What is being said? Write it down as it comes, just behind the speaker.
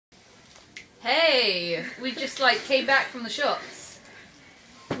Hey, we just like came back from the shops.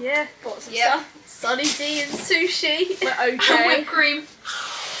 Yeah, bought some stuff. Sunny D and sushi. My OJ. Whipped cream.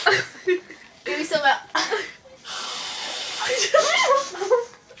 Give me some.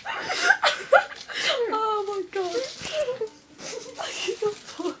 Oh my god.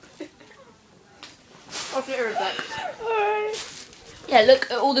 I'll get her back. Alright. Yeah,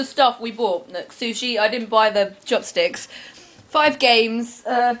 look at all the stuff we bought. Look, sushi. I didn't buy the chopsticks. 5 games.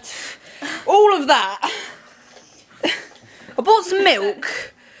 All of that. I bought some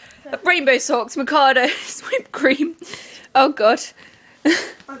milk. Rainbow socks, Micado's, whipped cream. Oh god.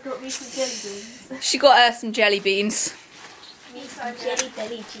 I got me some jelly beans. She got her some jelly beans. Me some jelly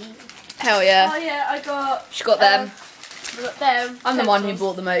belly jeans. Hell yeah. Oh yeah, I got. She got them. I got them. I'm the one who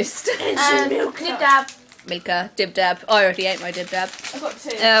bought the most. Dib dab. Milka, dib dab. I already ate my dib dab. I got 2.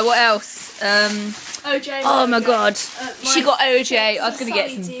 What else? OJ. Oh my god. She got OJ. I was some gonna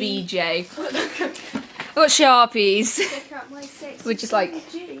get some Sunny BJ. I got Sharpies. Check out my sexy We're just like.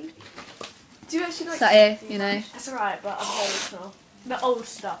 Do you actually like Sat here, Sunny you know. That's alright, but I'm very small. The old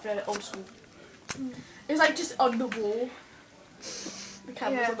stuff, the old school. It was like just on the wall. The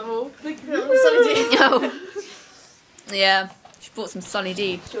camera's on the wall. The Sunny D. Oh. Yeah. She bought some Sunny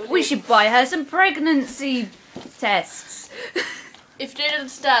D. We should buy her some pregnancy tests. If you didn't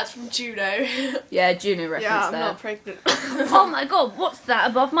start from Juno. Yeah, Juno reference Yeah, I'm there. not pregnant. Oh my god, what's that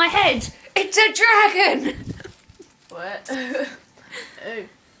above my head? It's a dragon! What? Oh.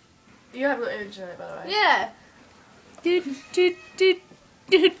 You have got OJ, by the way. Yeah. Doot, doot, doot,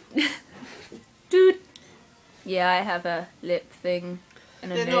 doot. Doot. Yeah, I have a lip thing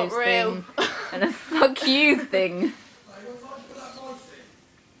and a They're nose not real. thing and a fuck you thing.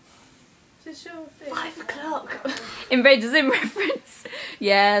 Just your thing. 5 o'clock. Invader Zim reference.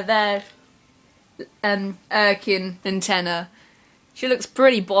 Yeah, they're Erkin and Tenor. She looks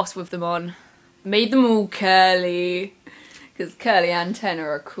pretty boss with them on. Made them all curly. Because curly and Tenor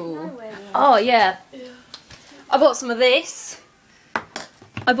are cool. Oh yeah. I bought some of this.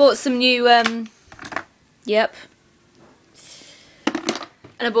 I bought some new yep.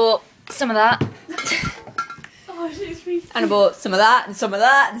 And I bought some of that. Oh, she's really And I bought some of that and some of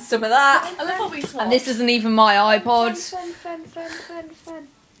that and some of that. I love what we swapped. And this isn't even my iPod. Fun.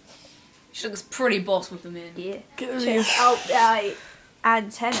 She looks pretty boss with them in. Yeah. Check out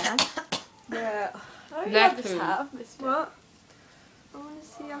antenna. Yeah. I love this hat. I've missed it. What? I want to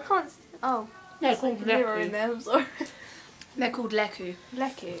see. I can't see. Oh. They're There's like called a mirror in Leku. there. I'm sorry. They're called Leku.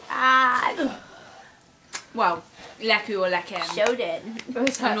 Leku. Ah. Well, Leku or Lekem.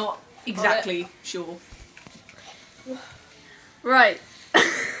 Shoden. I'm not exactly sure. Right.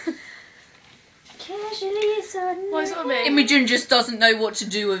 Casually suddenly. Why is it on me? Imogen just doesn't know what to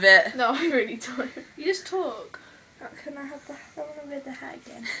do with it. No, I really don't. You just talk. Can I have the? I want to wear the hat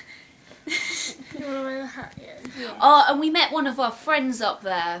again. You want to wear the hat again? Yeah. Oh, and we met one of our friends up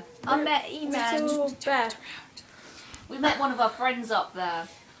there. I met Imogen. Beth. We met one of our friends up there.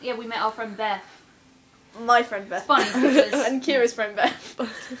 Yeah, we met our friend Beth. My friend Beth. Funny because and Kira's friend Beth.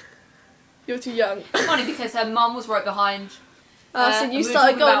 You're too young. funny because her mum was right behind. So and you we were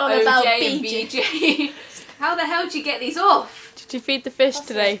started talking going on about OJ and BJ. BJ. How the hell did you get these off? Did you feed the fish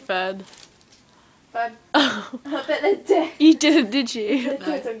today, Fern? Fun. Oh, I bet they're dead. you didn't, did you? They're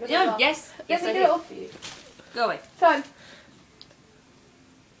dead, I'm gonna Yeah, laugh. yes. Let Yes, me I do did. it off for you. Go away. Fun.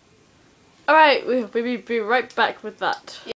 Alright, we'll be right back with that.